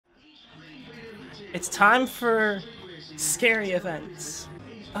It's time for scary events.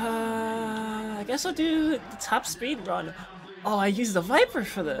 I guess I'll do the top speed run. Oh, I used the Viper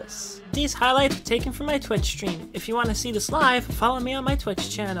for this. These highlights are taken from my Twitch stream. If you want to see this live, follow me on my Twitch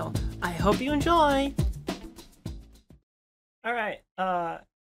channel. I hope you enjoy. Alright,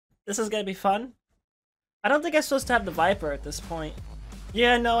 this is gonna be fun. I don't think I'm supposed to have the Viper at this point.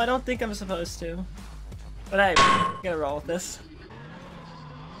 Yeah, no, I don't think I'm supposed to. But I gotta roll with this.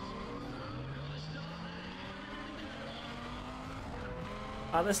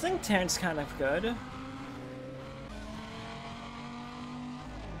 This thing turns kind of good.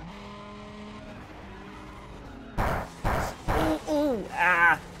 Ooh, ooh,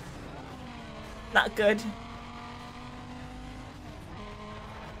 ah! Not good.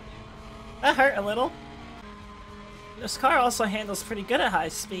 That hurt a little. This car also handles pretty good at high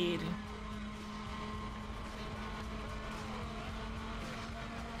speed.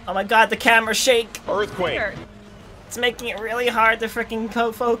 Oh my god, the camera shake! Earthquake! It's making it really hard to freaking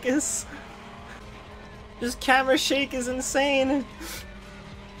focus. This camera shake is insane.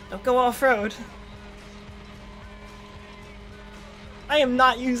 Don't go off-road. I am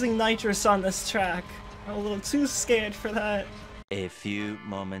not using nitrous on this track. I'm a little too scared for that. A few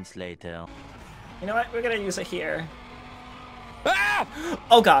moments later. You know what? We're gonna use it here. Ah!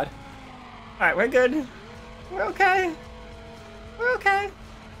 Oh god. Alright, we're good. We're okay. We're okay.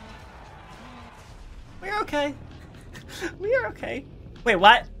 We're okay. We are okay. Wait,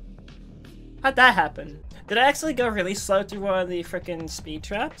 what? How'd that happen? Did I actually go really slow through one of the frickin' speed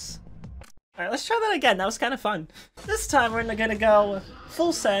traps? Alright, let's try that again. That was kind of fun. This time we're gonna go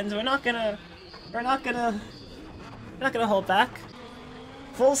full send. We're not gonna hold back.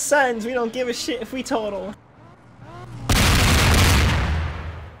 Full send. We don't give a shit if we total.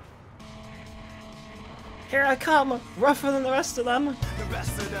 Here I come, rougher than the rest of them.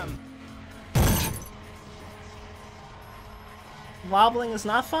 Wobbling is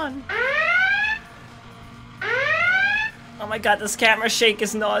not fun. Oh my god, this camera shake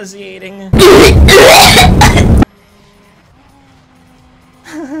is nauseating.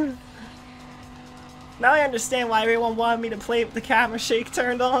 Now I understand why everyone wanted me to play with the camera shake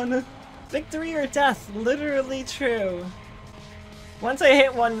turned on. Victory or death, literally true. Once I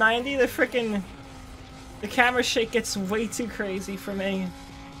hit 190, the camera shake gets way too crazy for me.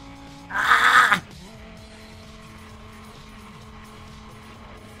 Ah!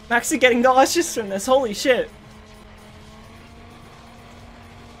 I'm actually getting nauseous from this, holy shit.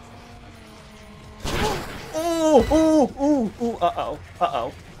 Ooh, ooh, ooh, ooh, uh-oh,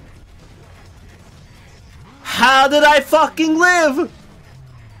 uh-oh. How did I fucking live?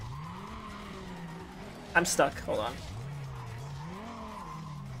 I'm stuck, hold on.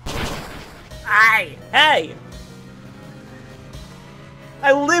 Aye! Hey!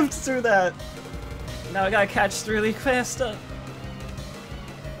 I lived through that! Now I gotta catch really fast up.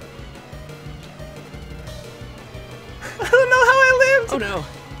 I don't know how I lived! Oh no!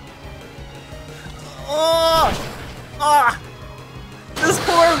 Oh! Ah! This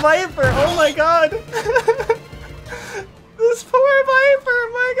poor Viper! Oh my god! This poor Viper!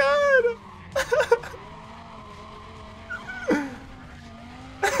 My god!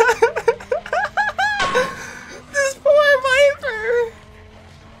 This poor Viper!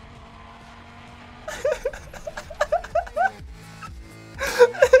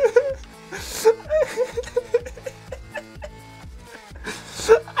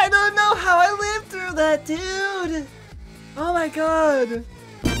 I don't know how I lived through that, dude! Oh my god!